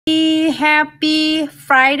happy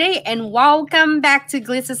Friday and welcome back to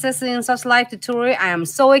Glitz Accessory and Such live tutorial. I am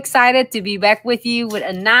so excited to be back with you with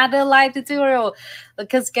another live tutorial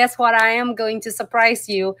because guess what? I am going to surprise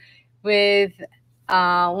you with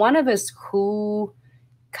one of his cool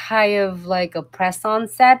kind of like a press-on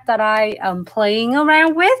set that I am playing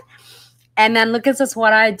around with. And then look at this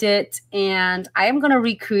what I did, and I am going to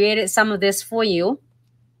recreate some of this for you.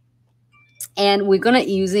 And we're gonna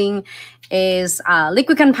using is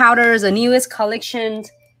liquid and powders, the newest collection.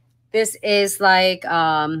 This is like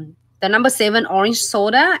the number 7 orange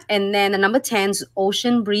soda, and then the number 10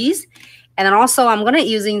 ocean breeze. And then also I'm gonna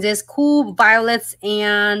using this cool violets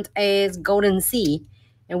and a golden sea,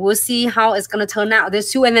 and we'll see how it's gonna turn out.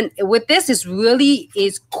 This too, and then with this is really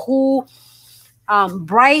is cool.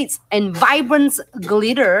 Bright and vibrant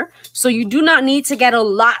glitter, so you do not need to get a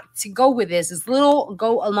lot to go with this. It's little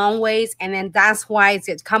go a long ways, and then that's why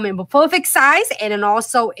it's coming in perfect size, and then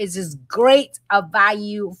also is this great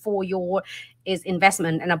value for your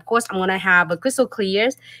investment. And of course I'm gonna have a crystal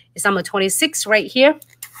clears. It's number 26 right here.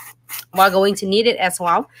 We're going to need it as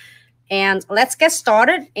well, and let's get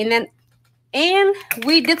started. And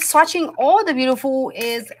we did swatching all the beautiful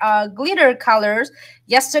glitter colors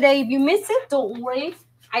yesterday. If you missed it, don't worry.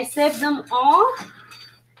 I saved them all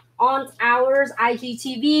on our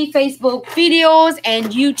IGTV, Facebook videos, and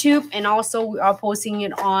YouTube. And also we are posting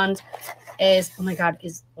it on oh my God,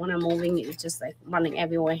 is when I'm moving, it's just like running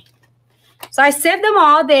everywhere. So I saved them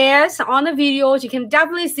all there. So on the videos, you can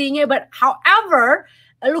definitely see it. But however,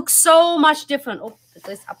 it looks so much different. Oh,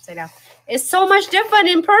 it's upside down. It's so much different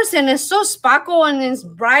in person. It's so sparkle and it's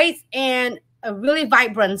bright and really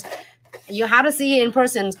vibrant. You have to see it in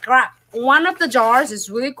person. Grab one of the jars. It's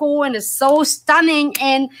really cool and it's so stunning,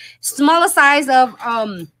 and smaller size of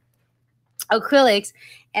acrylics,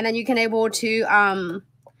 and then you can able to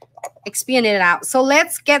expand it out. So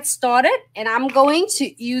let's get started. And I'm going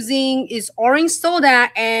to using is orange soda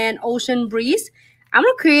and ocean breeze. I'm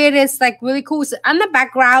gonna create this like really cool. So on the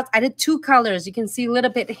background, I did 2 colors. You can see a little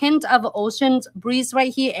bit hint of ocean breeze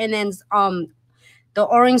right here, and then the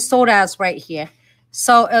orange sodas right here.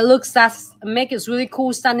 So it looks make it really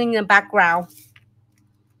cool, stunning in the background.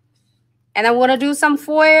 And I want to do some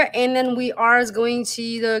foil, and then we are going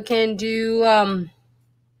to can do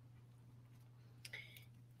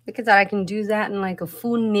look at that. I can do that in like a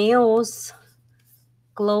full nails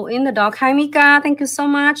glow in the dark. Hi Mika, thank you so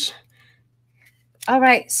much. All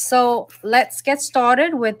right, so let's get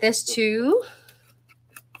started with this too.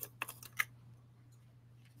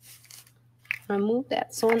 Remove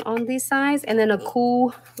that one on these sides, and then a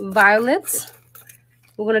cool violets.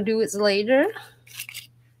 We're gonna do it later.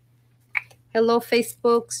 Hello,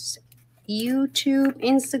 Facebook, YouTube,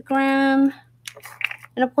 Instagram,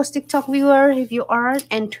 and of course TikTok viewer if you are,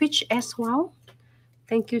 and Twitch as well.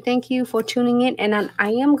 Thank you for tuning in. And then I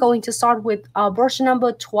am going to start with brush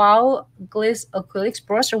number 12, Glitz Acrylics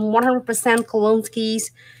brush, and 100%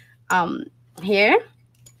 Kolonsky's here.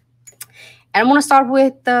 And I'm going to start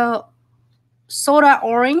with the soda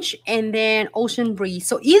orange and then ocean breeze.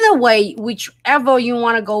 So either way, whichever you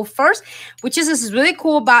want to go first, which is really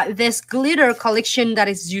cool about this glitter collection, that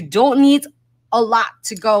is you don't need a lot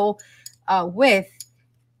to go with,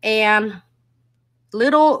 and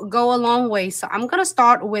little go a long way. So I'm gonna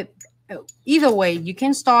start with either way. You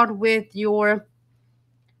can start with your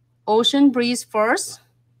ocean breeze first,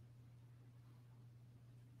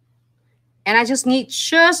 and I just need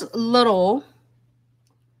just a little,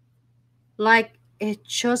 like it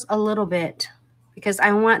just a little bit, because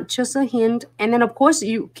I want just a hint. And then of course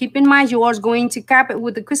you keep in mind you are going to cap it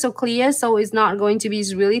with the crystal clear, so it's not going to be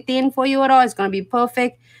really thin for you at all. It's going to be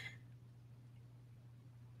perfect.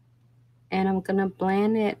 And I'm gonna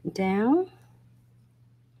blend it down.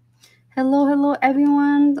 Hello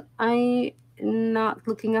everyone. I'm not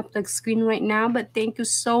looking up the screen right now, but thank you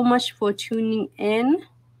so much for tuning in.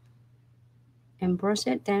 And brush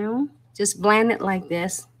it down. Just blend it like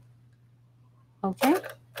this. Okay.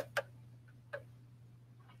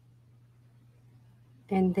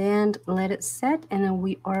 And then let it set, and then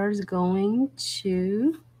we are going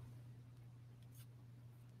to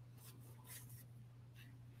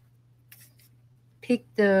pick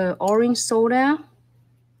the orange soda,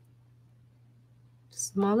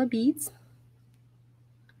 smaller beads,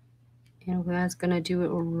 and we're just gonna do it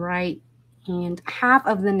right in half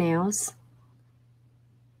of the nails.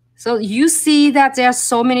 So you see that there's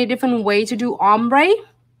so many different ways to do ombre.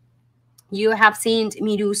 You have seen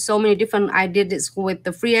me do so many different. I did this with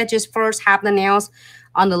the free edges first, half the nails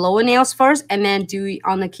on the lower nails first, and then do it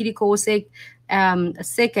on the cuticle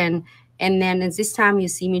second. And then this time you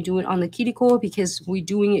see me do it on the cuticle because we're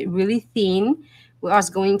doing it really thin. we are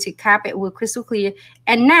going to cap it with crystal clear.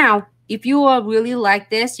 And now, if you are really like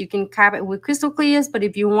this, you can cap it with crystal clears. But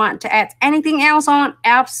if you want to add anything else on,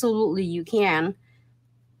 absolutely you can.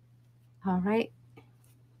 All right.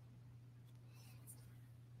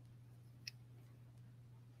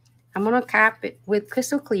 I'm going to cap it with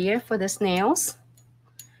crystal clear for the snails.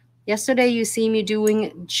 Yesterday, you see me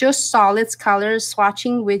doing just solids colors,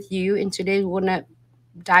 swatching with you. And today, we're going to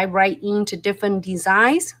dive right into different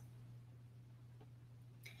designs.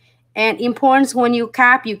 And importance, when you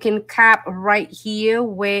cap, you can cap right here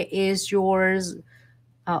where is yours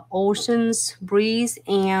ocean's breeze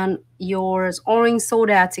and yours orange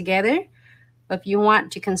soda together. If you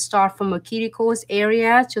want, you can start from a cuticles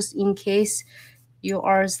area just in case you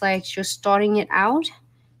are like just starting it out.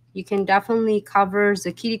 You can definitely cover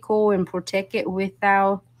the cuticle and protect it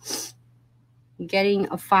without getting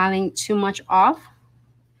a filing too much off.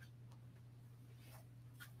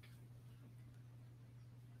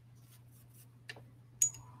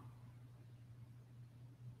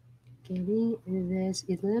 Getting this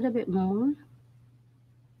a little bit more.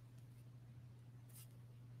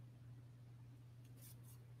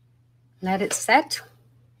 Let it set.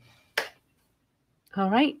 All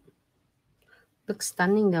right. Looks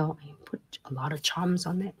stunning though. I put a lot of charms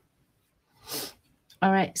on it.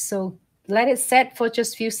 All right, so let it set for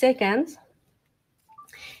just a few seconds.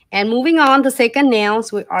 And moving on, the second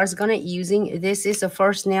nails we are gonna using. This is the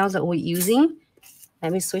first nails that we're using.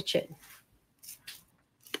 Let me switch it.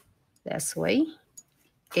 This way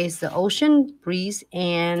is the ocean breeze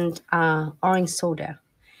and orange soda.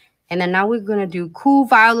 And then now we're gonna do cool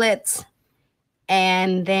violets,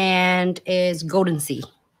 and then is golden sea.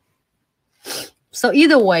 So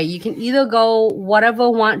either way, you can either go whatever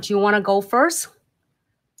want you want to go first.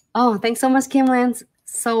 Oh, thanks so much, Kim Lance.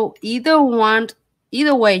 So either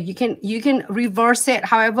way, you can reverse it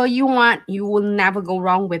however you want. You will never go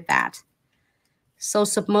wrong with that. So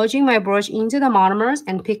submerging my brush into the monomers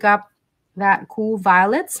and pick up that cool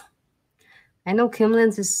violets. I know Kim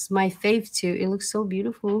Lance is my fave too. It looks so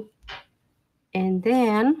beautiful. And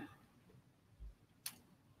then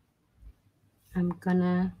I'm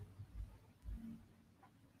gonna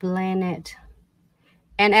blend it.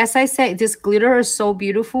 And as I said, this glitter is so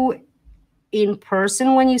beautiful in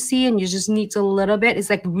person when you see it, and you just need a little bit. It's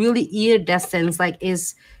like really iridescent, like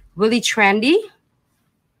it's really trendy.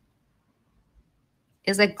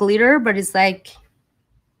 It's like glitter, but it's like,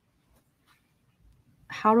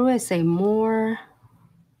 how do I say, more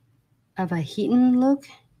of a hidden look.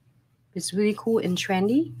 It's really cool and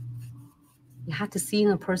trendy. You have to see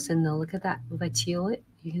in a person though. Look at that. If I chill it,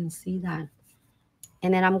 you can see that.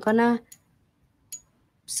 And then I'm gonna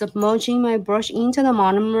submerging my brush into the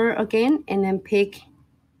monomer again, and then pick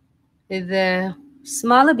the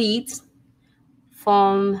smaller beads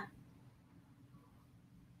from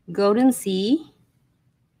Golden Sea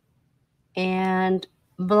and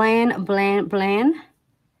blend, blend, blend.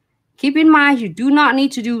 Keep in mind, you do not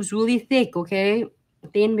need to do really thick, okay?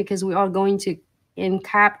 Thin, because we are going to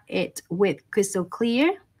encap it with crystal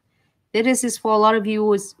clear. This is for a lot of you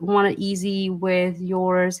who want it easy with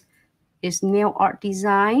yours is nail art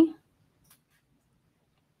design.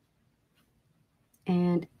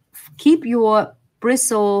 And keep your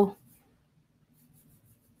bristle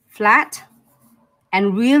flat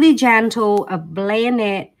and really gentle, blend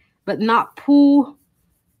it, but not pull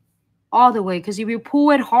all the way, because if you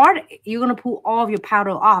pull it hard, you're going to pull all of your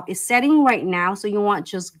powder off. It's setting right now, so you want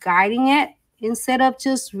just guiding it instead of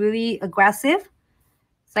just really aggressive.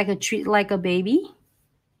 It's like a treat, like a baby.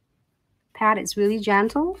 Pat is really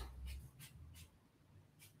gentle.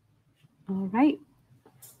 All right.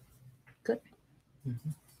 Good.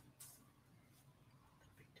 Mm-hmm.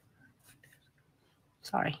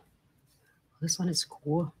 Sorry. This one is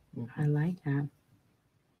cool. Mm-hmm. I like that.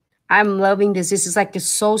 I'm loving this. This is like it's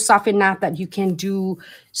so soft enough that you can do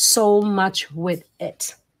so much with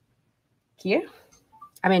it. Here?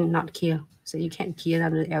 I mean, not here. So you can't cure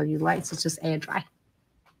under the LED lights. It's just air dry.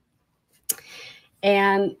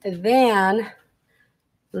 And then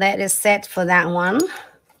let it set for that one.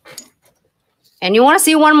 And you want to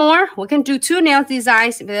see one more? We can do two nail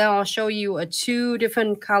designs. But then I'll show you two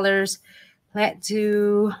different colors. Let's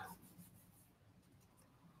do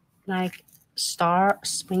like Star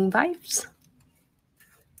Spring Vibes.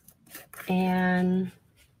 And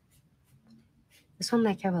this one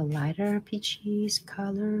like have a lighter peaches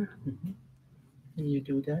color. Mm-hmm. And you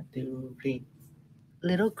do that, do green.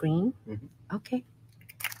 Little green? Mm-hmm. Okay.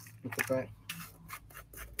 Okay.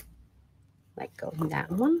 Like go in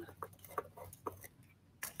that one.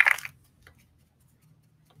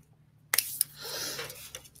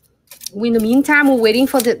 in the meantime, we're waiting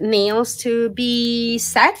for the nails to be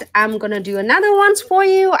set. I'm gonna do another ones for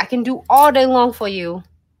you. I can do all day long for you.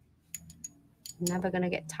 Never gonna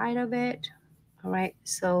get tired of it. All right,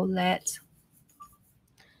 so let's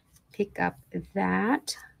pick up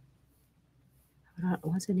that.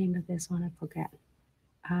 What's the name of this one? I forgot.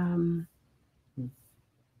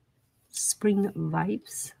 Spring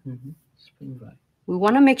Vibes. Spring Vibe. We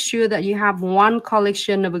want to make sure that you have one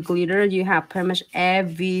collection of a glitter. You have pretty much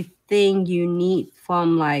everything you need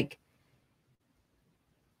from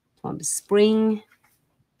spring,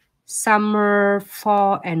 summer,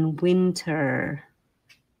 fall, and winter.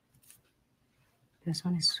 This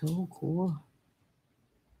one is so cool.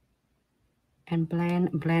 And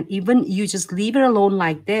blend. Even you just leave it alone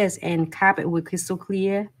like this and cap it with crystal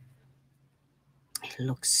clear. It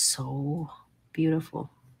looks so beautiful.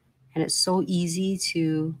 And it's so easy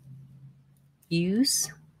to use.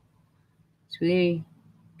 It's really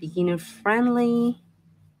beginner friendly.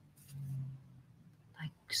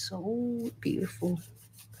 Like so beautiful.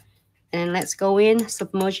 And let's go in,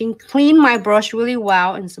 submerging. Clean my brush really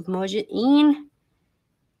well and submerge it in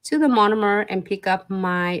to the monomer and pick up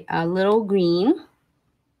my little green.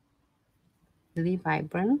 Really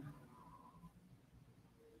vibrant.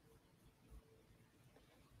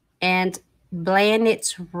 And blend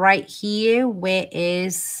it right here where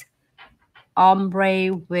is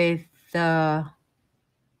ombre with the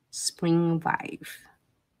spring vibe.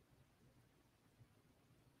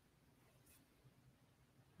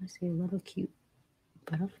 I see a little cute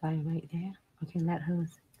butterfly right there. Okay, let her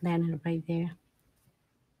land it right there.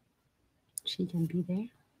 She can be there.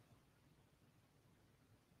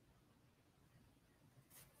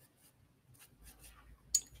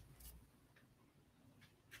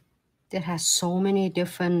 It has so many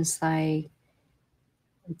different like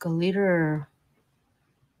glitter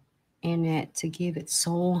in it to give it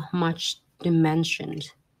so much dimension.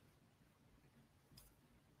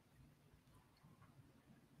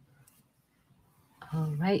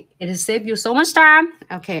 All right, it has saved you so much time.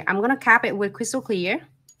 Okay, I'm gonna cap it with crystal clear.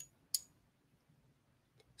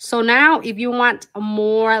 So now if you want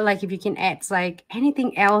more, like if you can add like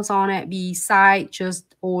anything else on it beside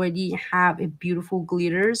just already have a beautiful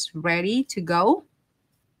glitters ready to go.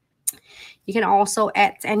 You can also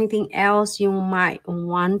add anything else you might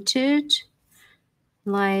want it.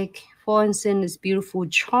 Like for instance, this beautiful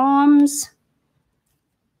charms.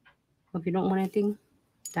 If you don't want anything,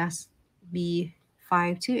 that's be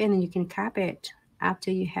fine too. And then you can cap it after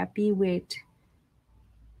you're happy with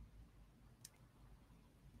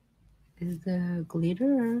the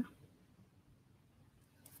glitter.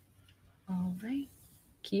 All right,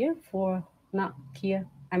 here for not here.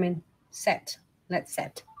 I mean set. Let's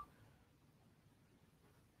set.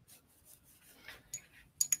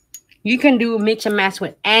 You can do mix and match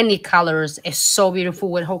with any colors. It's so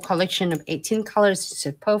beautiful with a whole collection of 18 colors.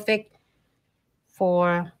 It's perfect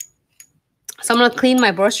for. So I'm gonna clean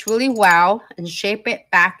my brush really well and shape it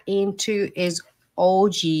back into its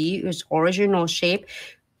OG, its original shape.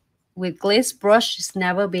 With Glitz brush, it's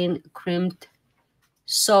never been crimped,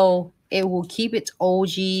 so it will keep its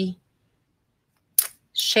OG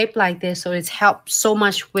shape like this. So it's helped so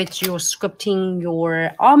much with your sculpting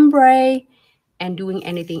your ombre and doing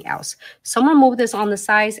anything else. So I'm gonna move this on the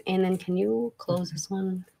sides, and then can you close this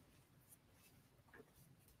one?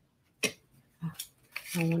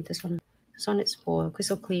 I want this one. This one is for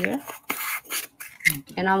crystal clear,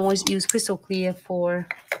 and I always use crystal clear for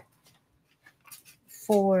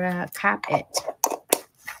cap it.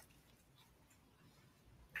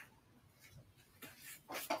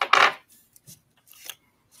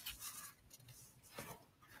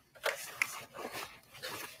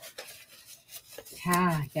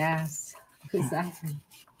 Yeah, yes, exactly.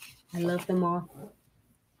 I love them all.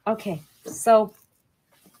 Okay, so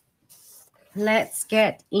let's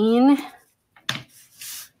get in.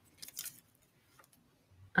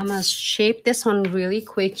 I'm gonna shape this one really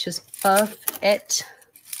quick, just buff it.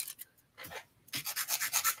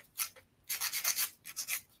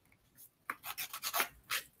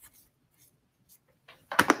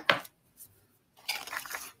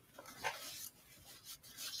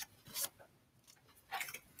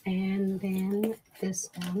 And then this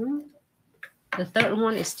one, the third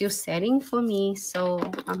one is still setting for me, so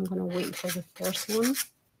I'm gonna wait for the first one.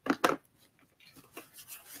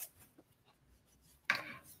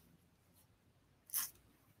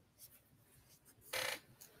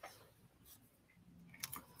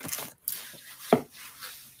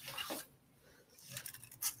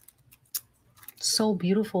 So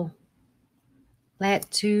beautiful.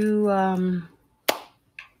 Let's do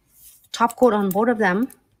top coat on both of them.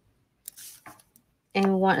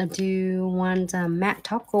 And we want to do one matte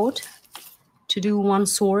top coat to do one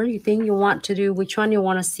sword. You think you want to do which one you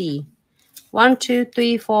want to see? 1, 2,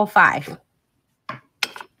 3, 4, 5.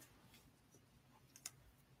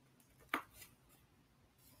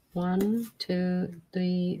 One, 2,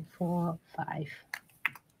 3, 4, 5.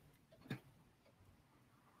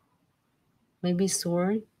 Maybe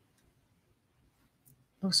sword.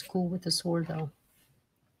 Looks cool with the sword though.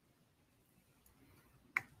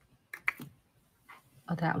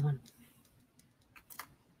 Oh, that one.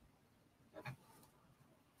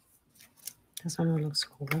 This one looks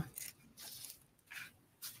cool.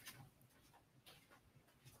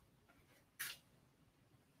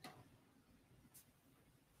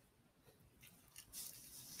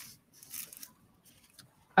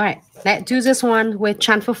 All right, let's do this one with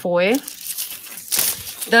chamfer foil.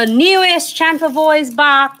 The newest chamfer foil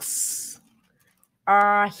box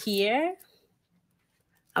are here.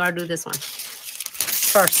 I'm gonna do this one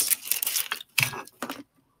first.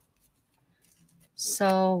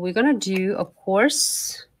 So we're gonna do, of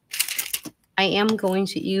course, I am going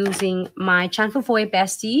to using my chamfer foil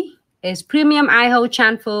bestie. It's premium IHO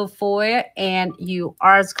chamfer foil, and you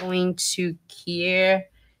are going to cure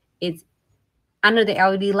it under the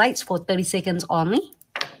LED lights for 30 seconds only.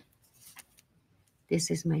 This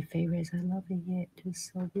is my favorite. I love it.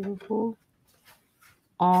 It's so beautiful.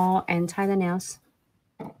 All and tie the nails.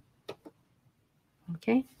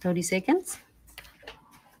 Okay, 30 seconds.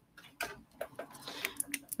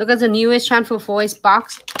 Look at the newest chamfer foil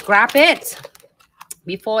box. Grab it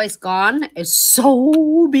before it's gone. It's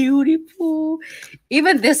so beautiful.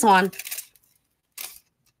 Even this one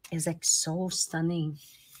is like so stunning.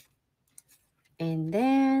 And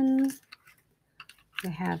then we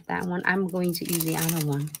have that one. I'm going to use the other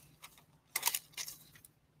one.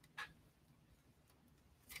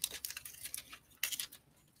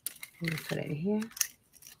 Let me put it here.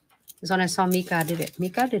 This one I saw Mika did it.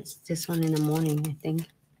 Mika did this one in the morning, I think.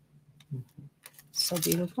 So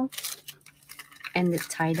beautiful. And the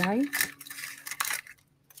tie-dye.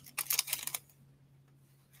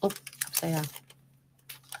 Oh, upside down.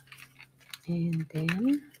 And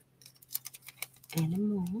then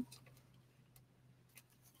animal.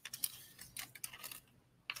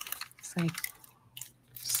 It's like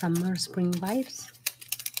summer, spring vibes.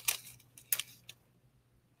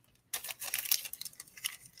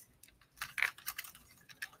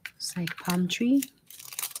 It's like palm tree.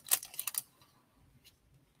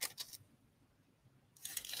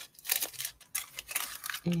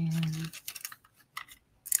 And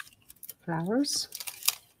flowers.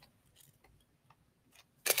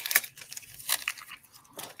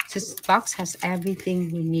 This box has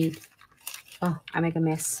everything we need. Oh, I make a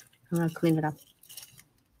mess. I'm gonna clean it up.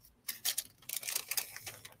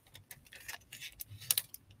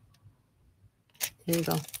 Here you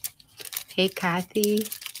go. Hey, Kathy.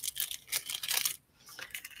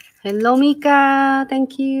 Hello, Mika.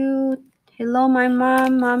 Thank you. Hello, my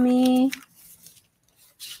mom, mommy.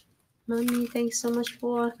 Mommy, thanks so much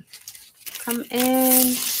for coming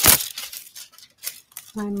in.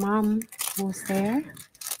 My mom was there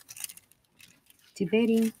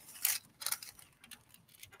debating.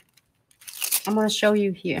 I'm going to show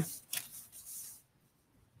you here.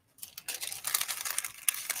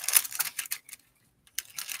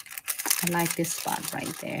 I like this spot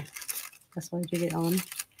right there. That's why I did it on.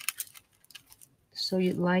 So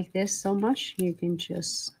you like this so much, you can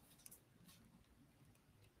just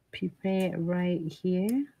prepare it right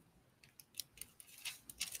here.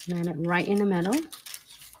 Land it right in the middle.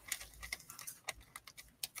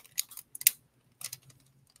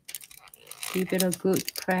 Give it a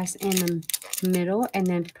good press in the middle and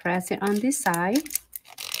then press it on this side.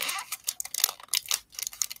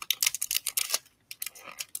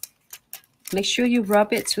 Make sure you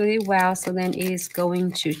rub it really well so then it is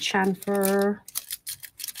going to chamfer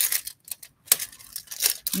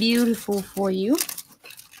beautiful for you.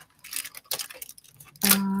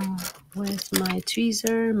 Where's my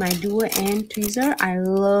tweezer, my dual end tweezer? I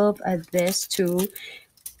love this too.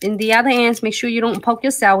 In the other ends, make sure you don't poke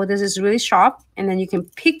yourself with this. It's really sharp. And then you can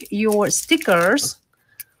pick your stickers,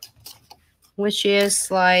 which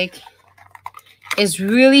is like, it's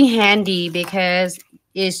really handy because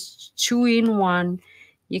it's 2-in-1.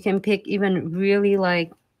 You can pick even really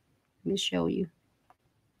like, let me show you.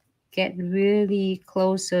 Get really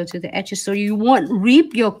closer to the edges so you won't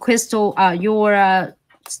rip your crystal, your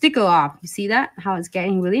sticker off. You see that? How it's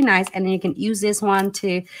getting really nice. And then you can use this one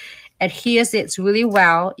to adheres it really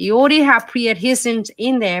well. You already have pre-adhesives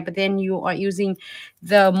in there, but then you are using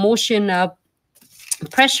the motion of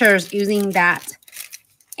pressures using that.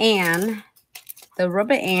 And the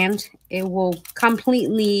rubber end, it will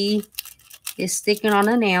completely is sticking on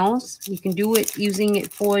the nails. You can do it using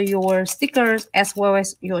it for your stickers as well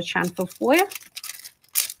as your chamfer foil.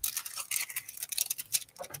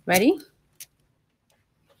 Ready?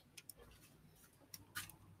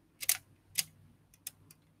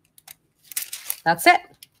 That's it.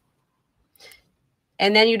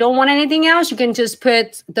 And then you don't want anything else, you can just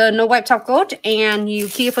put the no wipe top coat and you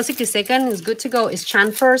keep it for 60 seconds. It's good to go. It's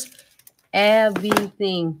chamfers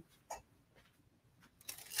everything.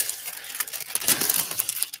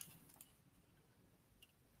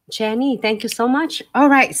 Jenny, thank you so much. All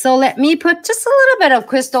right, so let me put just a little bit of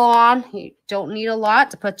crystal on. You don't need a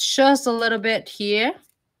lot, but just a little bit here.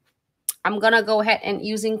 I'm going to go ahead and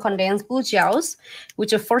using condensed glue gels,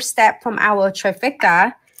 which is the first step from our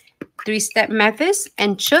Trifecta 3-step methods.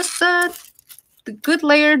 And just the good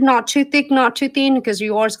layer, not too thick, not too thin, because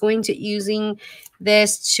you are going to using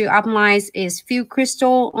this to optimize is few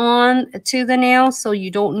crystal on to the nail, so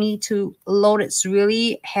you don't need to load it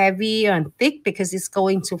really heavy and thick because it's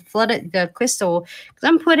going to flood it, the crystal. Because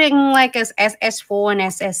I'm putting like as SS4 and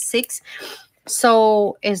SS6,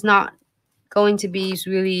 so it's not going to be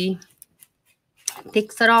really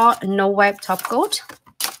thick at all. No wipe top coat,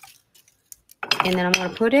 and then I'm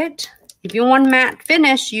going to put it. If you want matte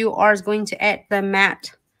finish, you are going to add the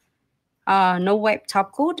matte no wipe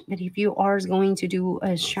top coat. But if you are going to do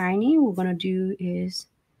a shiny, we're going to do is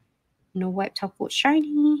no wipe top coat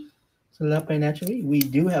shiny. So naturally, we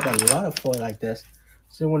do have a lot of foil like this.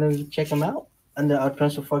 So when you check them out under our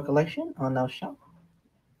transfer foil collection on our shop.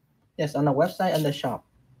 Yes, on our website and the shop.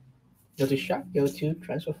 Go to shop, go to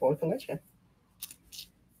transfer foil collection.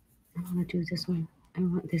 I want to do this one. I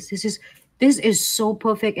want this. This is so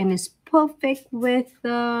perfect, and it's perfect with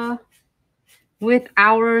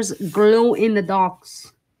ours glow in the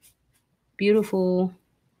darks. Beautiful.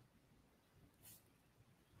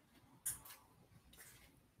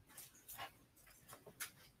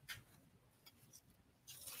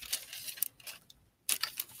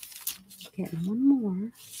 Get one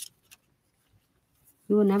more.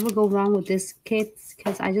 You will never go wrong with this kit,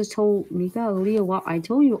 because I just told Mika earlier what I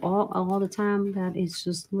told you all the time, that it's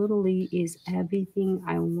just literally is everything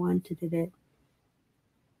I wanted it.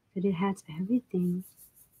 That it has everything.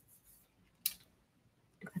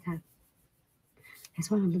 Look at that.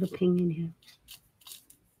 There's one little pink in here.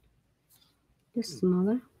 Just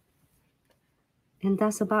smaller. And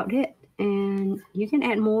that's about it. And you can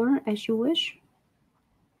add more as you wish.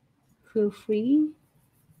 Feel free.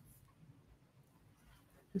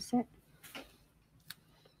 That's it.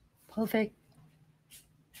 Perfect.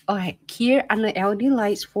 All right, here on the LED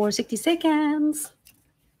lights for 60 seconds.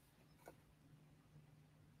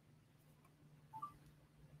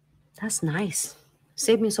 That's nice.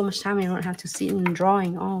 Save me so much time. I don't have to sit and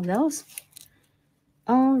drawing all those.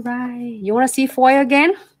 All right. You want to see foil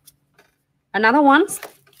again? Another one?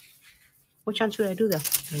 Which one should I do though?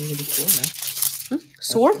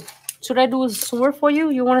 Sword? Should I do a sword for you?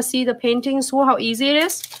 You want to see the painting sword, how easy it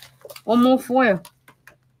is? One more foil.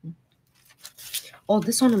 Oh,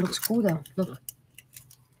 this one looks cool though. Look.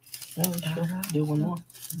 Oh, sure. Do one more.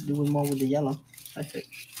 Do one more with the yellow. I think.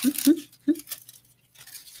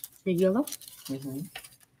 The yellow? Mm-hmm.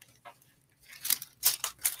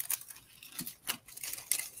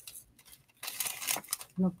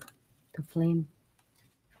 Look, the flame.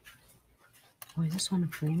 Oh, this one, the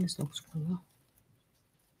flame. This looks cool.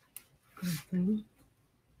 The flame.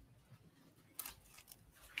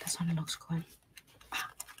 This one looks cool.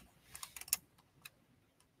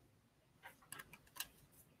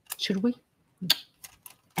 Should we?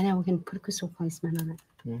 And then we can put crystal placement on it.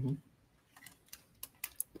 Mm-hmm.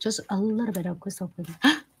 Just a little bit of crystal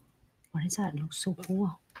placement. What is that? It looks so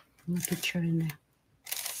cool. Put a picture in there.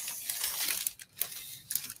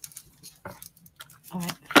 All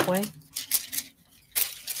right, wait.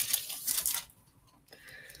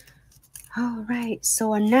 All right,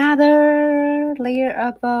 so another layer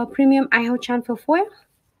of premium IO chamfer foil.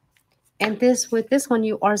 And this, with this one,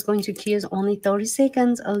 you are going to use only 30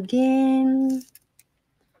 seconds again.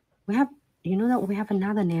 We have, you know that we have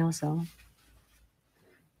another nail, so.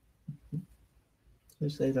 You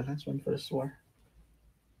say the last one for the sword.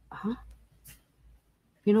 Huh?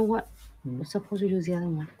 You know what? We're supposed to do the other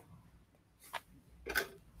one.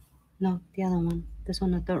 No, the other one. This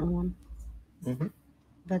one, the third one. Mm-hmm.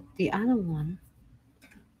 But the other one,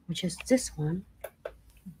 which is this one.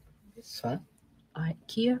 This one. All right,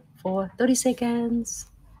 here for 30 seconds.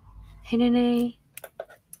 Hinene.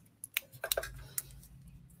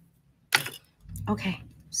 Okay,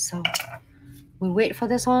 so we wait for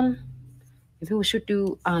this one. Maybe we should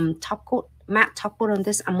do top coat matte top coat on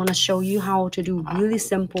this. I'm going to show you how to do really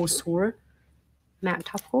simple sword matte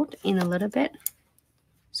top coat in a little bit,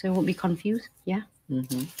 so you won't be confused. Yeah.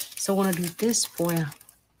 So I want to do this foil.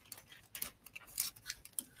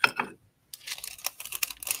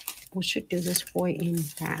 We should do this foil in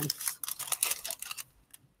that.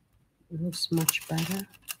 It looks much better.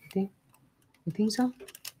 You think so?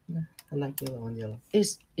 Yeah, I like yellow on yellow.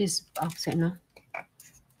 Is offset now?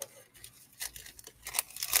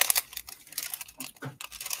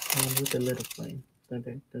 With a little flame. Don't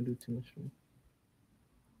do too much flame.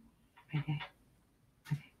 Right there.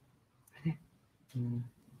 Right there.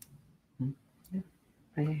 Yeah.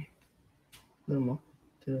 Right there. A little more.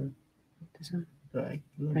 To this one. Right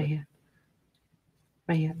here.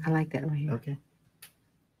 Right here. I like that right here. Okay.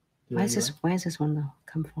 Where's this one though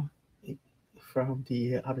come from? From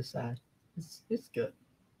the other side. It's good.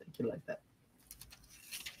 Take it like that.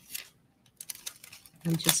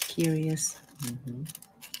 I'm just curious.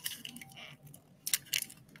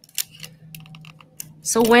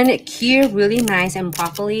 So when it cured really nice and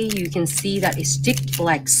properly, you can see that it sticks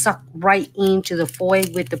like suck right into the foil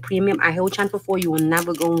with the premium IHO chamfer foil. You will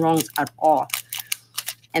never go wrong at all.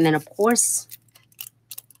 And then of course,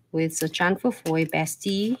 with the chamfer foil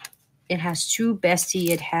bestie, it has two bestie.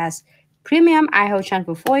 It has premium IHO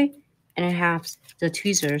chamfer foil and it has the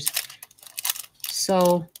tweezers.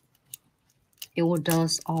 So it will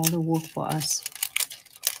does all the work for us.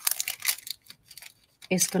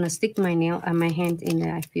 It's gonna stick my nail and my hand in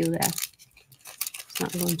there. I feel that it's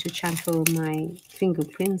not going to transfer my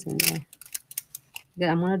fingerprints in there. Then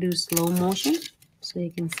I'm gonna do slow motion so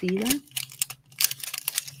you can see that.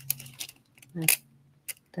 Like,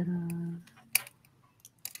 ta-da.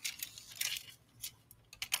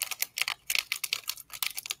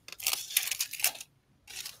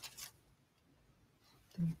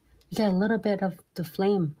 You get a little bit of the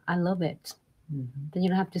flame. I love it. Then you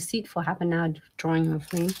don't have to sit for half an hour drawing a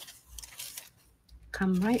flame.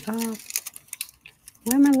 Come right up.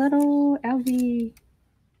 Where my little LV? Here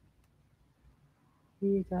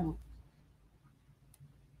you go.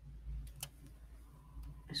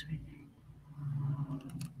 It's right there.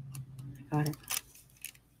 I got it.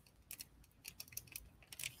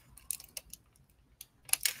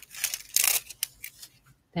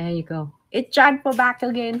 There you go. It's transfer back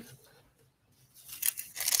again.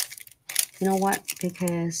 You know what?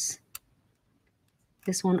 Because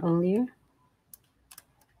this one earlier,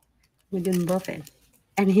 we didn't buff it.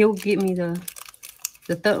 And he'll give me the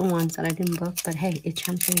third ones that I didn't buff. But hey, it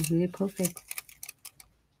transfers really perfect.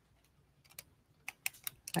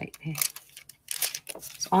 Right there.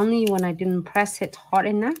 It's only when I didn't press it hard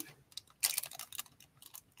enough.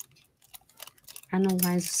 I don't know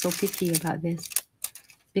why I'm so picky about this.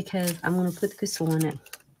 Because I'm going to put crystal on it.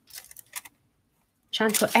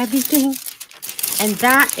 Transfer everything. And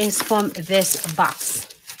that is from this box.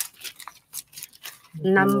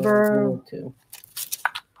 Number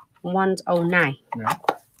 109. No.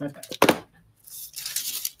 Okay.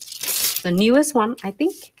 The newest one, I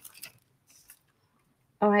think.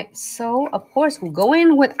 All right. So, of course, we'll go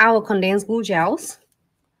in with our condensed glue gels.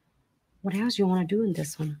 What else do you want to do in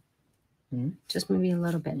this one? Just maybe a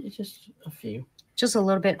little bit. Just a few. Just a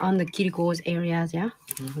little bit on the cuticles areas, yeah?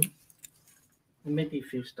 Maybe a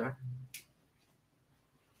few stars.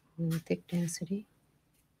 Thick density.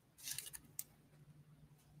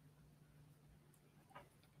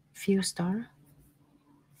 Few star.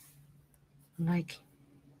 Like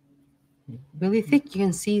really thick. You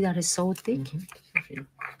can see that it's so thick.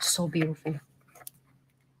 So beautiful.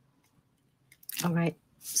 All right.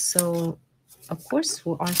 So, of course,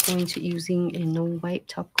 we are going to using a no white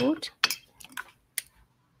top coat.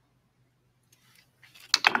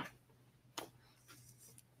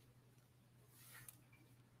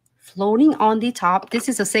 Floating on the top. This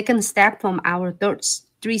is a second step from our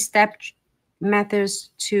three-step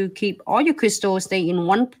methods to keep all your crystals stay in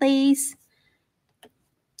one place.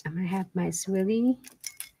 I'm going to have my really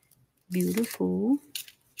beautiful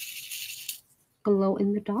glow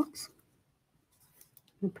in the darks.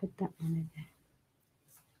 I'll put that one in there.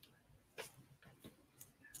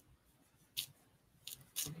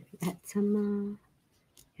 Add some,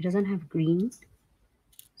 it doesn't have green.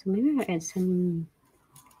 So maybe I'll add some,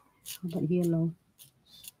 how about yellow?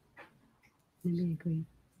 Maybe green.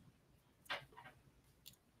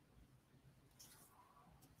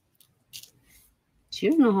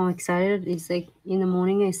 You know how excited it's like in the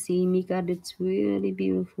morning I see Mika. It's really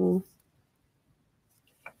beautiful.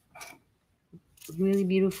 Really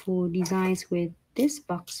beautiful designs with this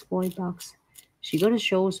box, foil box. She's gonna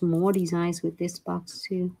show us more designs with this box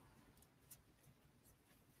too.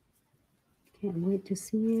 Can't wait to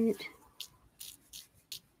see it.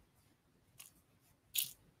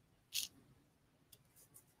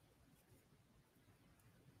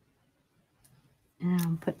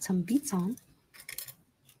 and put some beads on.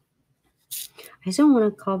 I just don't want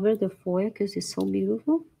to cover the foil because it's so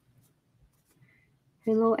beautiful.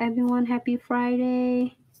 Hello everyone, happy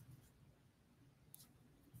Friday.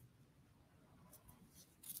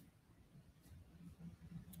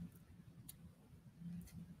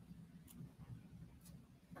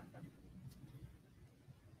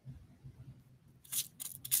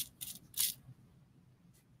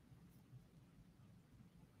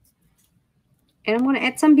 And I'm going to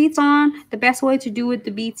add some beads on. The best way to do with the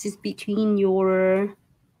beads is between your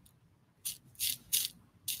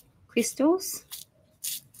crystals.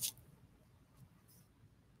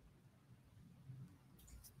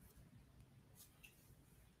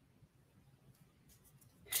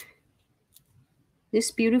 This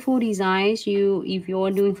beautiful designs, if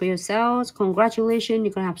you're doing for yourselves, congratulations.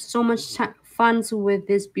 You're going to have so much fun with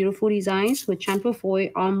this beautiful designs with chamfer foil,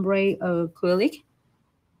 ombre, acrylic.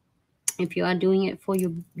 If you are doing it for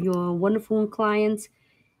your wonderful clients,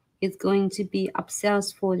 it's going to be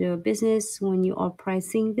upsells for your business when you are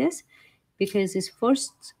pricing this, because it's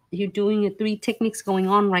first you're doing 3 techniques going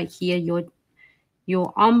on right here.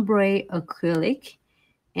 Your ombre acrylic,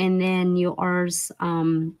 and then yours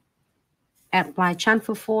apply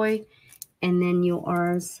chamfer foil, and then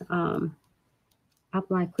yours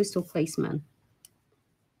apply crystal placement.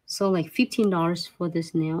 So like $15 for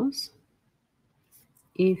this nails,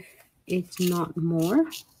 if it's not more,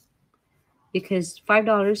 because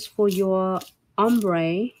 $5 for your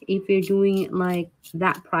ombre if you're doing it like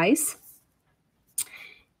that price,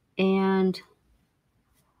 and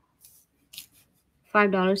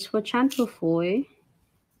 $5 for chamfer foil,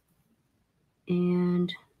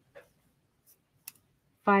 and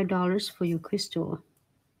 $5 for your crystal.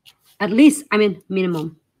 At least, I mean,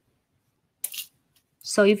 minimum.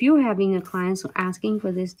 So if you're having a client asking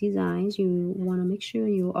for these designs, you want to make sure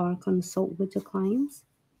you are consult with the clients,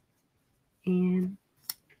 and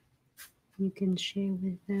you can share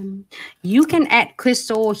with them. You can add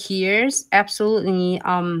crystal here. Absolutely.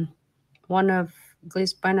 One of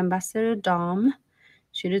Glitz brand ambassador, Dom,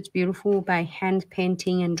 she did beautiful by hand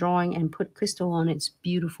painting and drawing and put crystal on it. It's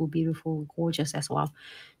beautiful, beautiful, gorgeous as well.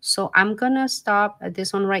 So I'm gonna stop at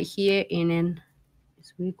this one right here, and then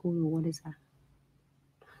it's really cool. What is that?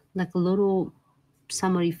 Like a little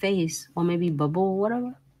summery face, or maybe bubble,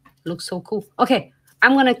 whatever. Looks so cool. Okay,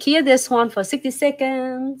 I'm gonna clear this one for 60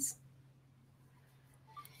 seconds.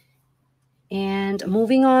 And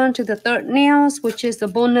moving on to the third nails, which is the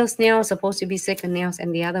bonus nail, supposed to be second nails,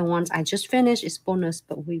 and the other ones I just finished is bonus,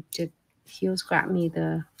 but we did Heels grab me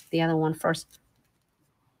the other one first.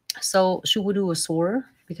 So should we do a sword,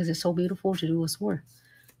 because it's so beautiful to do a sword?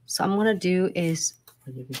 So I'm gonna do is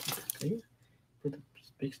clear. Put a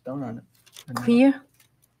big stone on it. Clear.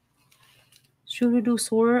 Should we do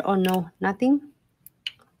sword or no? Nothing?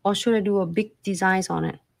 Or should I do a big designs on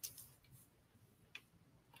it?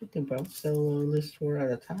 You can both. So list sword at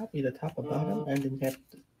the top, either top or bottom, and then you have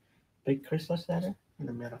the big crystal center in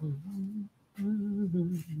the middle.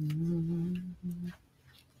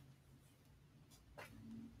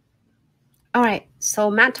 All right, so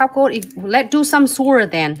matte top coat. Let's do some sword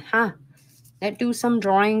then, huh? Let's do some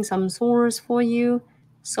drawing, some swords for you.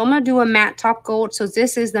 So I'm gonna do a matte top coat. So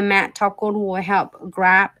this is the matte top coat will help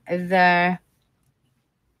grab the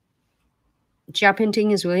gel painting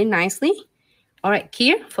is really nicely. All right,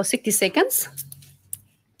 here for 60 seconds.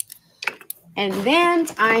 And then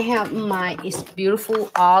I have my, it's beautiful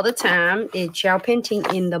all the time. It's gel painting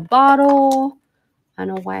in the bottle. I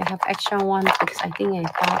don't know why I have extra one, because I think I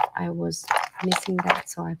thought I was missing that.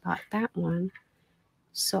 So I bought that one.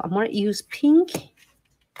 So I'm going to use pink.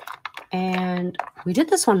 And we did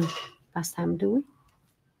this one last time, do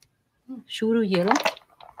we? Should we do yellow?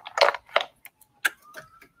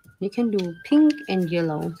 You can do pink and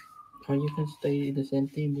yellow. Or you can stay the same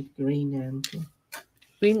thing with green and pink.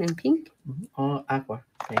 Green and pink? Or aqua.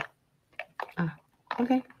 Okay. Ah,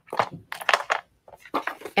 okay.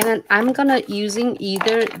 And then I'm gonna using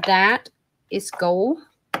either that is gold.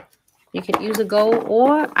 You can use a gold,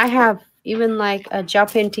 or I have even like a gel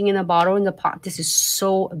painting in a bottle in the pot. This is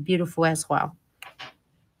so beautiful as well.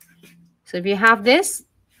 So if you have this,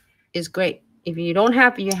 it's great. If you don't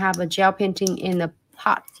have, you have a gel painting in the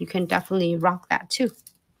pot, you can definitely rock that too.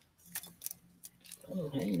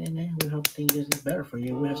 Okay, then we hope things is better for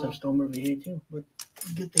you. We have some storm over here too, but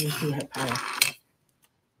good thing you have power.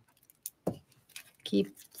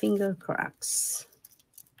 Keep finger cracks.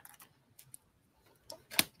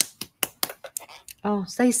 Oh,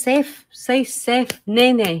 stay safe,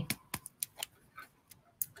 Nene.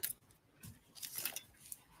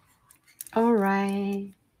 All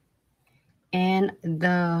right. And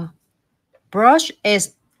the brush brush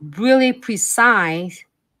is really precise.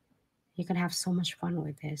 You can have so much fun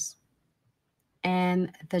with this. And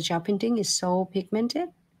the gel painting is so pigmented.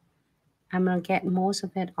 I'm going to get most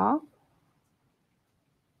of it off.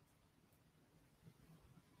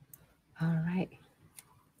 All right.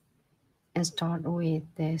 And start with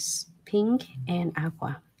this pink and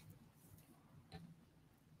aqua.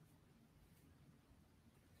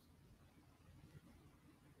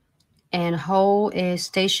 And hold is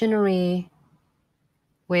stationary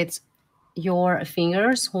with your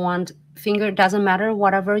fingers. One finger doesn't matter,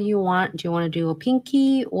 whatever you want. Do you want to do a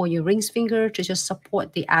pinky or your ring finger to just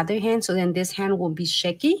support the other hand? So then this hand will be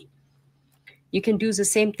shaky. You can do the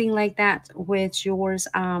same thing like that with yours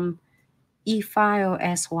e-file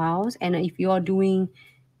as well. And if you are doing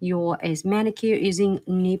your manicure using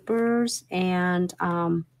nippers and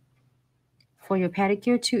for your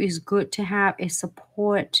pedicure too, it's good to have a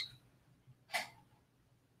support.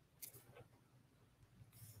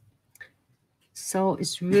 So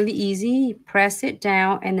it's really easy. Press it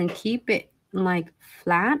down and then keep it like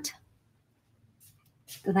flat,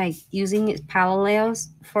 like using it parallels.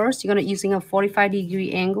 First, you're gonna using a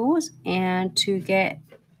 45-degree angles and to get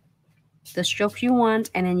the stroke you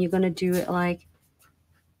want, and then you're gonna do it like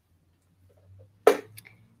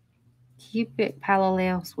keep it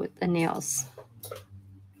parallels with the nails.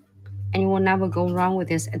 And you will never go wrong with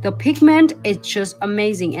this. The pigment is just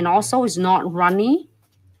amazing, and also it's not runny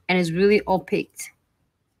and it's really opaque.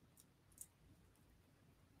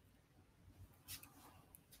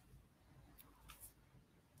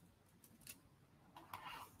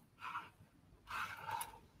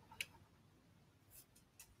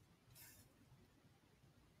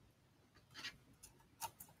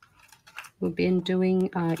 We've been doing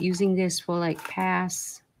using this for like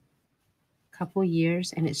past couple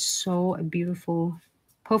years, and it's so beautiful.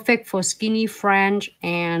 Perfect for skinny French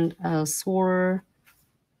and sore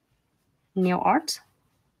nail art.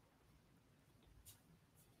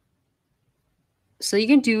 So you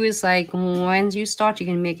can do is like when you start, you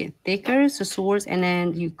can make it thicker, the swords, and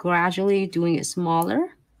then you gradually doing it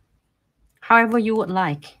smaller. However you would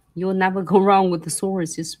like. You'll never go wrong with the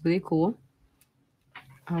swords. It's really cool.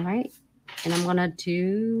 All right. And I'm gonna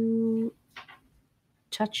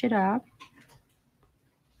touch it up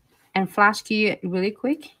and flash key it really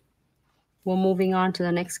quick. We're moving on to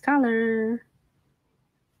the next color.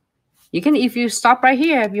 You can, if you stop right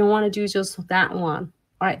here, if you want to do just that one.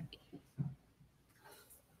 All right.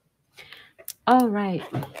 All right.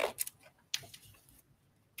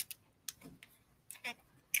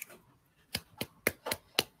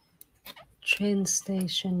 Train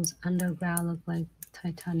stations underground look like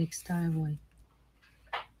Titanic stairway.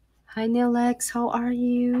 Hi, Nilex. How are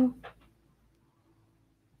you?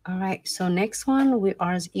 All right. So next one, we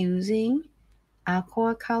are using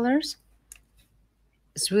aqua colors.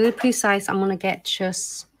 It's really precise. I'm going to get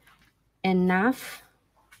just enough.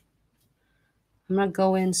 I'm going to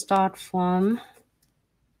go and start from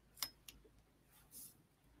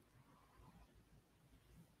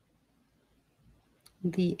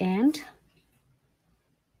the end.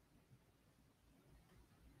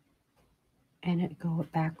 And it go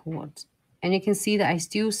backwards. And you can see that I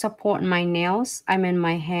still support my nails. I'm in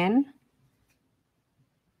my hand.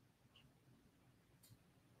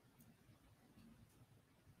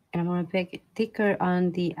 And I'm going to make it thicker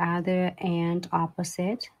on the other end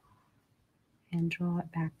opposite. And draw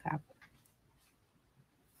it back up.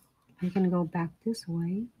 I'm going to go back this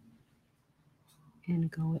way.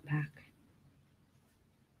 And go it back.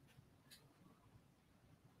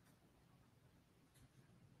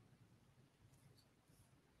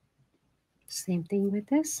 Same thing with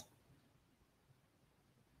this.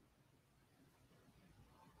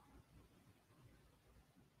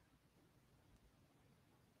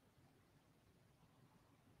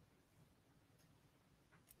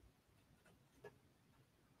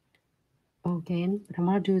 Again, but I'm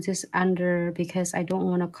going to do this under because I don't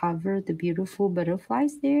want to cover the beautiful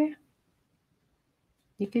butterflies there.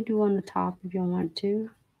 You can do on the top if you want to.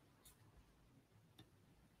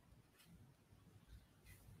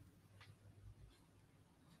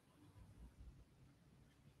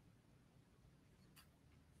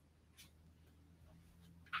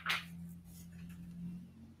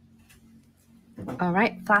 All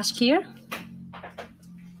right, flash here.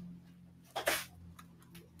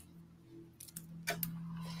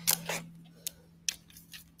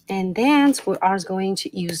 And then we are going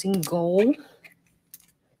to using gold.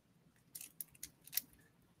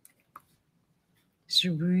 It's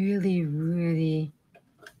really, really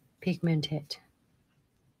pigmented.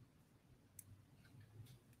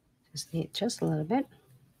 Just need just a little bit.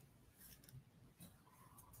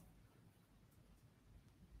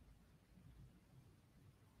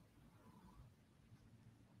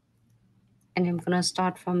 And I'm gonna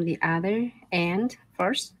start from the other end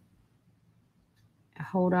first.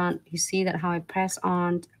 Hold on, you see that how I press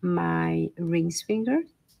on my ring finger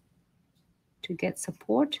to get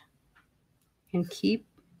support, and keep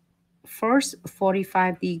first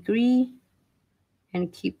 45 degree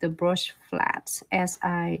and keep the brush flat as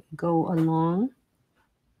I go along.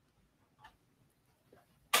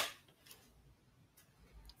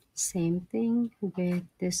 Same thing with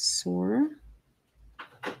this sword.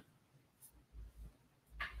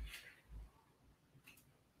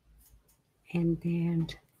 And then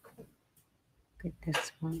get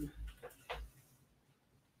this one.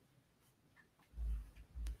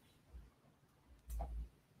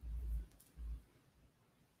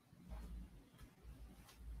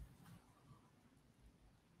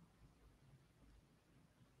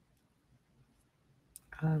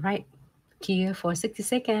 All right, cure for 60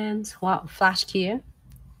 seconds. Wow, flash cure.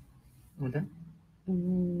 What that?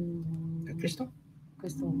 The crystal?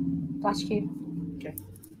 Crystal. Flash cure. Okay.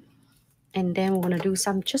 And then we're gonna do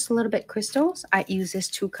some just a little bit crystals. I use these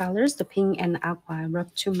two colors, the pink and the aqua. I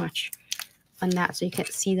rub too much on that so you can't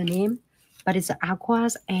see the name. But it's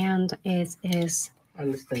aquas and it is At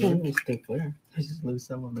least the name is still clear. I just lose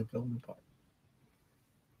some of the golden part.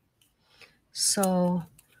 So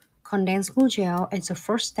condensed glue gel is the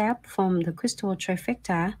first step from the crystal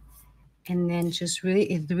trifecta. And then just really,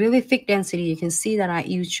 it's really thick density. You can see that I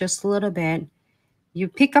use just a little bit. You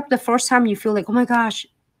pick up the first time, you feel like, oh my gosh,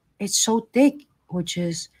 it's so thick, which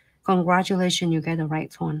is congratulations, you get the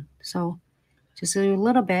right one. So just a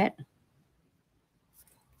little bit.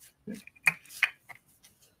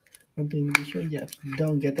 One thing, be sure you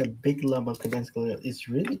don't get a big lump of condensed glue. It's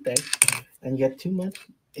really thick, and you get too much,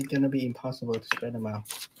 it's gonna be impossible to spread them out.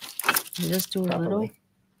 You just do properly. a little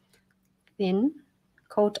thin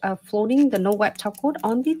coat of floating the no wet top coat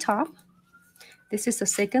on the top. This is the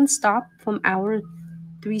second stop from our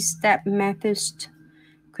 3-step method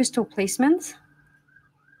crystal placement.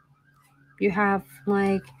 You have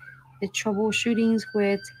like the troubleshootings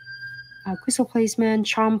with crystal placement,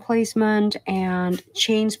 charm placement, and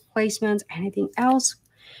chains placement, anything else.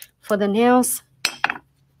 For the nails,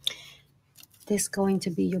 this is going to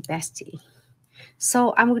be your bestie.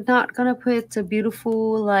 So I'm not gonna put a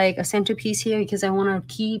beautiful like a centerpiece here because I want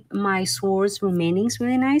to keep my swords remainings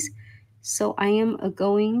really nice. So I am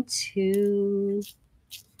going to,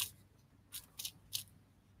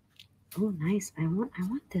 oh nice, I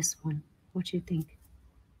want this one. What do you think?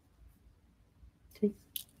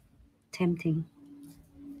 Tempting,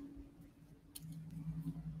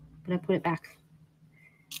 but I put it back.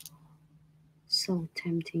 So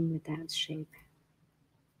tempting with that shape,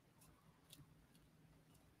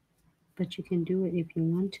 but you can do it if you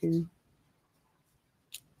want to.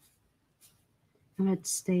 I'm gonna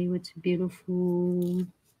stay with the beautiful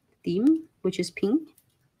theme, which is pink,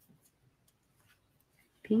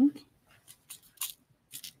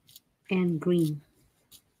 and green.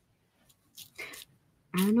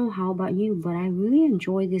 I don't know how about you, but I really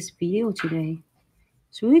enjoyed this video today.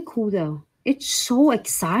 It's really cool though. It's so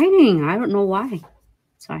exciting. I don't know why.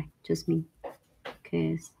 Sorry, just me.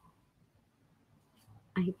 Because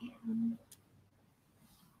I am.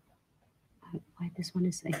 Why this one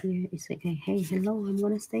is here? It's like, hey, hello, I'm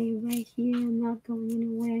gonna stay right here. I'm not going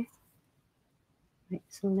anywhere. Right,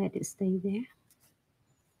 so let it stay there.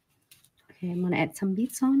 Okay, I'm gonna add some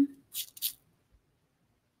beads on.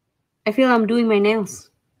 I feel I'm doing my nails.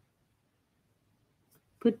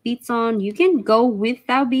 Put beads on. You can go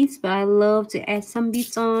without beads, but I love to add some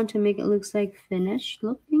beads on to make it look like finished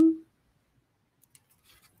looking.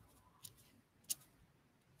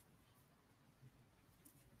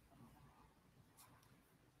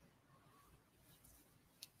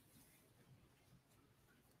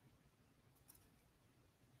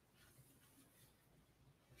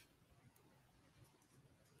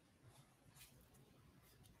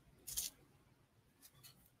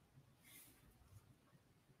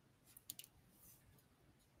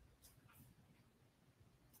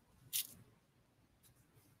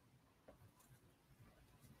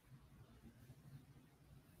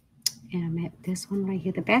 And I'm at this one right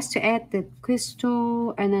here. The best to add the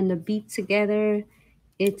crystal and then the beads together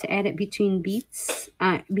is to add it between beads,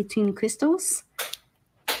 between crystals,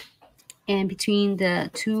 and between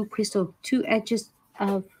the two edges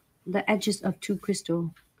of two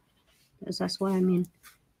crystal. That's what I mean.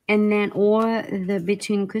 And then or the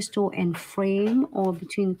between crystal and frame, or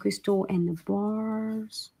between crystal and the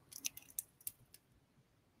bars.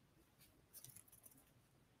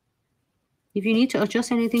 If you need to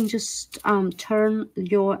adjust anything, just turn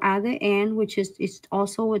your other end, which is it's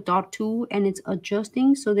also a dot tool, and it's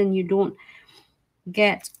adjusting, so then you don't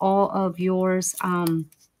get all of yours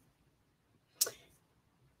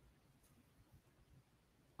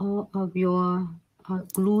all of your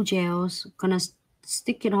glue gels. Gonna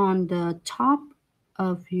stick it on the top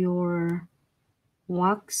of your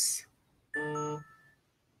wax.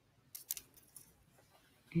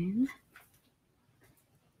 And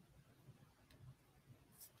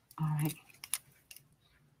all right.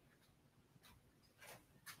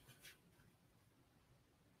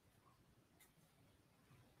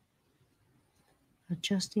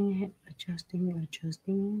 Adjusting it,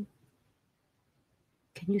 adjusting.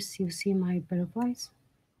 Can you see my butterflies?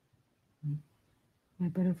 My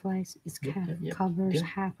butterflies is covers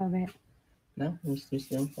half of it. No, it's too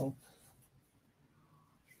simple.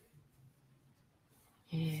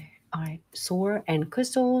 Yeah. All right. Sword and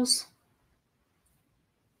crystals.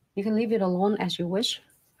 You can leave it alone as you wish.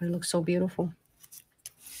 But it looks so beautiful.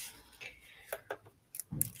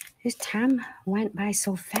 This time went by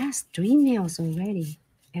so fast. 3 nails already.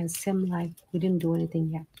 And seemed like we didn't do anything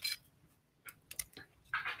yet.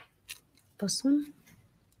 This one.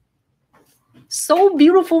 So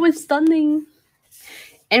beautiful and stunning.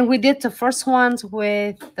 And we did the first ones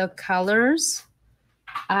with the colors.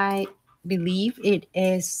 I believe it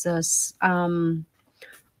is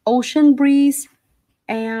Ocean Breeze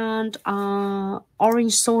and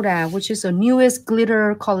Orange Soda, which is the newest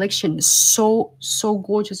glitter collection. So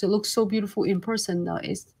gorgeous. It looks so beautiful in person though.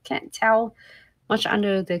 It can't tell much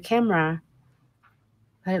under the camera.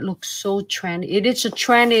 But it looks so trendy. It is a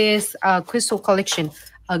trendy crystal collection,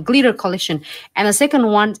 a glitter collection. And the second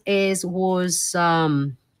one was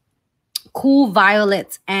Cool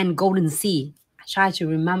Violet and Golden Sea. I try to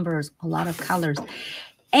remember a lot of colors.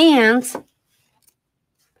 And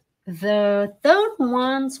the third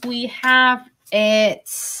ones we have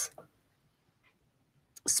it's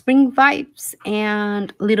Spring Vibes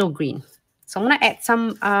and Little Green. So I'm gonna add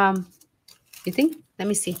some you think? Let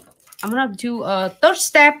me see. I'm gonna do a third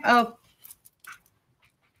step of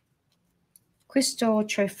Crystal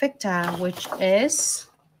Trifecta, which is,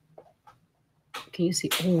 can you see?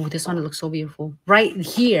 Oh, this one looks so beautiful. Right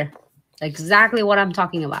here. Exactly what I'm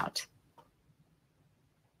talking about.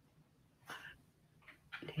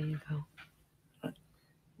 There you go.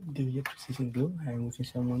 Do your precision glue and we can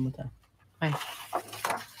show one more time. Right.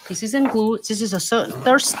 Precision glue. This is a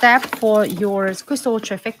third step for your Crystal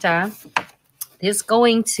Trifecta. It's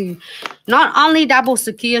going to not only double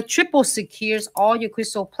secure, triple secures all your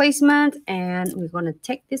crystal placement. And we're going to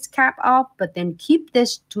take this cap off, but then keep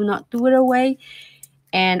this. Do not throw it away.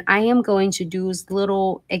 And I am going to do this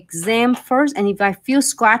little exam first. And if I feel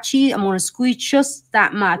scratchy, I'm going to squeeze just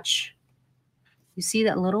that much. You see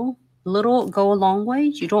that little go a long way.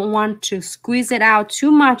 You don't want to squeeze it out too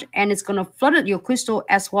much. And it's going to flood your crystal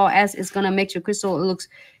as well as it's going to make your crystal looks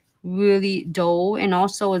really dull, and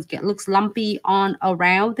also it looks lumpy on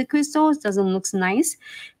around the crystals. Doesn't look nice.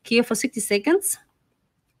 Here for 60 seconds.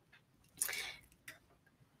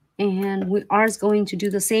 And we are going to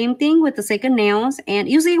do the same thing with the second nails. And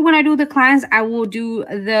usually when I do the clients, I will do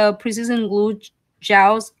the precision glue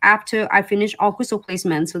gels after I finish all crystal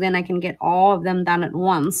placements, so then I can get all of them done at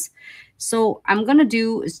once. So I'm gonna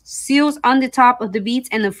do seals on the top of the beads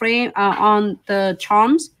and the frame on the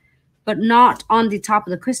charms, but not on the top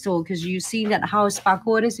of the crystal, because you see that how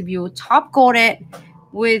sparkle it is. If you top coat it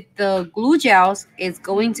with the glue gels, it's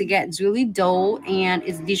going to get really dull and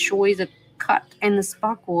it destroys the cut and the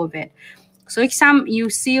sparkle of it. So each time you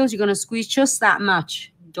seal, you're going to squeeze just that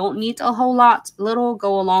much. Don't need a whole lot. Little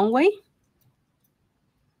go a long way.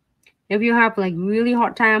 If you have like really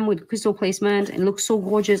hard time with crystal placement and looks so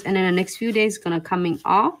gorgeous, and then the next few days it's going to coming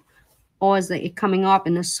off, or is it coming up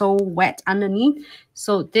and it's so wet underneath?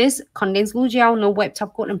 So this condensed glue gel, no wet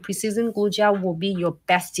top coat, and precision glue gel will be your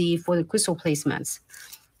bestie for the crystal placements.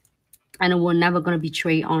 And it will never going to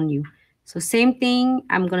betray on you. So same thing,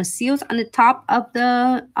 I'm going to seal on the top of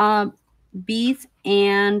the beads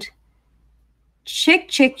and check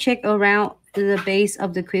around the base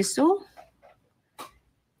of the crystal.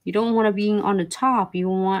 You don't want to be on the top. You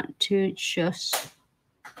want to just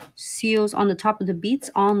seals on the top of the beads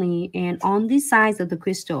only and on the sides of the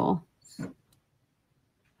crystal.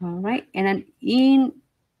 All right, and then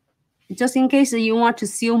just in case you want to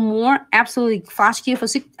seal more, absolutely fast cure for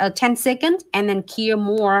 10 seconds, and then cure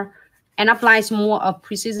more and applies more of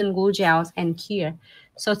precision glue gels and cure.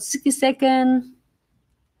 So 60 seconds.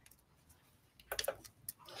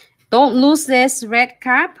 Don't lose this red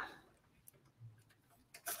cap.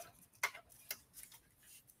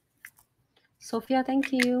 Sophia,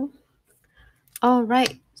 thank you. All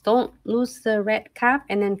right, don't lose the red cap,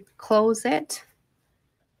 and then close it.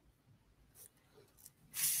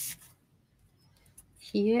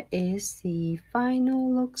 here is the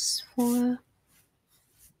final looks for.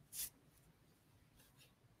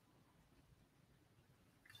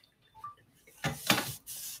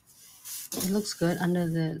 It looks good under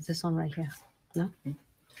this one right here. No?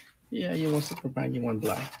 Yeah, you want super brown, you want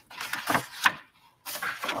black.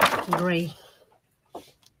 Gray.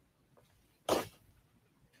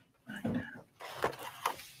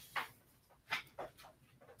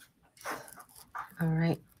 All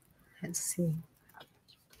right. Let's see.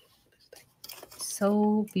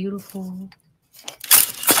 So beautiful.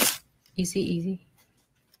 Easy, easy.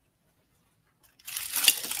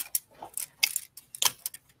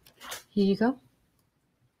 Here you go.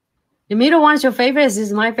 The middle one's your favorite. This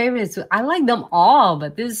is my favorite. So I like them all,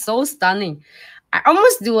 but this is so stunning. I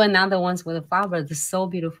almost do another ones with a flower, but it's so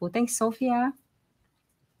beautiful. Thanks, Sophia.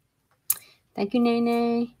 Thank you,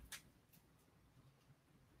 Nene.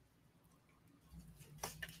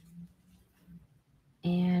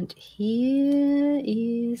 And here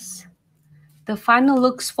is the final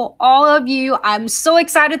looks for all of you. I'm so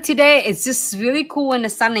excited today. It's just really cool in the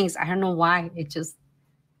sunnings. I don't know why. It's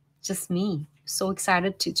just me. So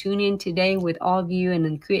excited to tune in today with all of you and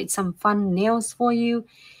then create some fun nails for you.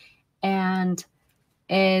 And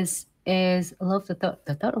I love the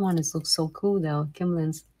third one. Looks so cool though.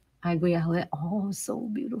 Kimlin's. I agree. Oh, so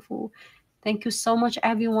beautiful. Thank you so much,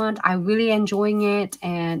 everyone. I'm really enjoying it,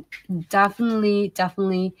 and definitely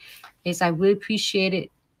I really appreciate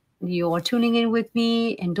it. You're tuning in with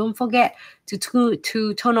me, and don't forget to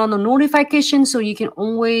turn on the notification so you can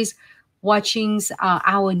always watching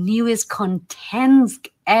our newest contents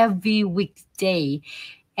every weekday.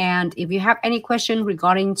 And if you have any question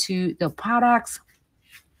regarding to the products,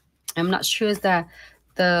 I'm not sure that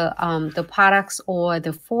the products or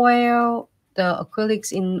the foil, the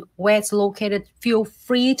acrylics in where it's located, feel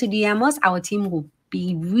free to DM us. Our team will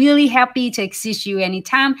be really happy to assist you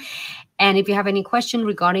anytime. And if you have any question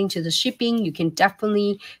regarding to the shipping, you can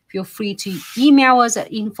definitely feel free to email us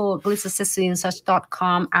at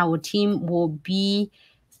info@glitzaccessoryandsuch.com. Our team will be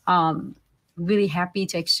really happy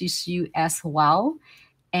to assist you as well.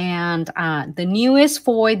 And the newest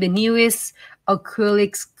foil, the newest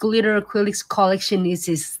acrylics, glitter acrylics collection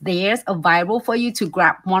is theirs, available for you to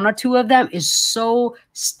grab one or two of them. Is so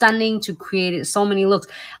stunning to create it, so many looks.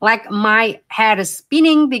 Like my head is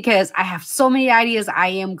spinning because I have so many ideas. I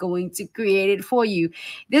am going to create it for you.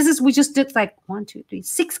 We just did like 1, 2, 3,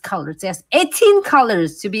 6 colors. There's 18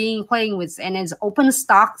 colors to be playing with, and it's open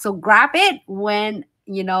stock. So grab it when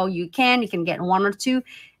you can get 1 or 2.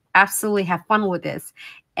 Absolutely have fun with this.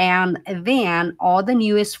 And then all the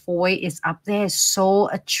newest foil is up there. So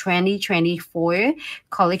a trendy foil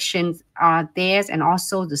collections are there, and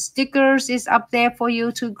also the stickers is up there for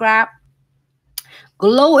you to grab.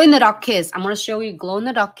 Glow in the dark kits. I'm going to show you glow in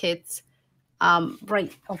the dark kits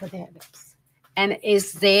right over there. And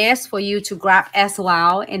it's there for you to grab as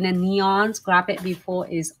well. And the neons, grab it before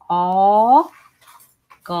it's all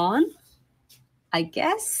gone, I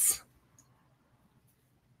guess.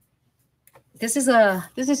 This is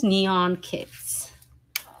neon kits.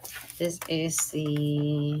 This is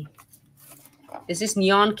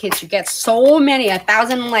neon kits. You get so many,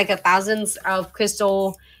 thousands of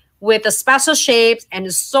crystal with the special shapes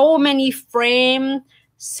and so many frame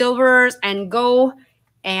silvers and gold.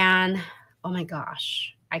 And oh my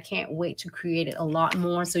gosh, I can't wait to create it a lot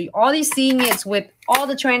more. So you already seeing it with all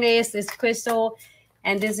the trendiest is crystal,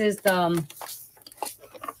 and this is the.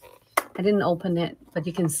 I didn't open it, but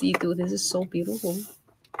you can see through. This is so beautiful.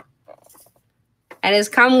 And it's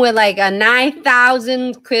come with like a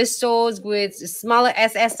 9,000 crystals with smaller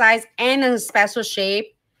SS size and a special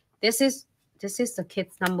shape. This is the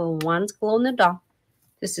kit number 1, glow in the dark.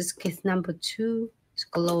 This is kit number 2, it's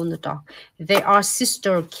glow in the dark. They are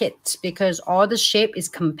sister kits because all the shape is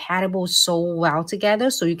compatible so well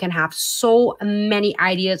together. So you can have so many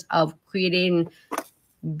ideas of creating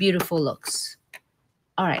beautiful looks.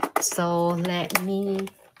 All right, so let me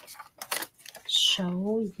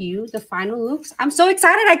show you the final looks. I'm so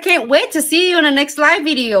excited. I can't wait to see you in the next live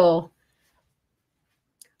video.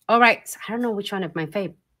 All right, so I don't know which one is my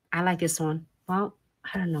favorite. I like this one. Well,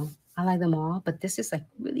 I don't know. I like them all, but this is like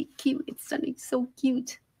really cute. It's stunning, so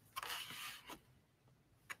cute.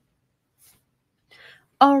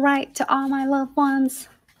 All right, to all my loved ones.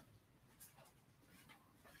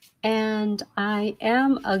 And I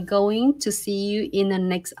am going to see you in the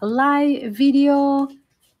next live video.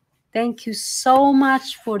 Thank you so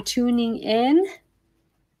much for tuning in.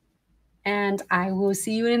 And I will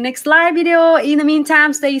see you in the next live video. In the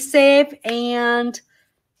meantime, stay safe and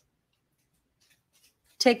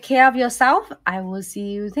take care of yourself. I will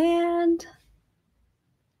see you then.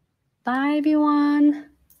 Bye, everyone.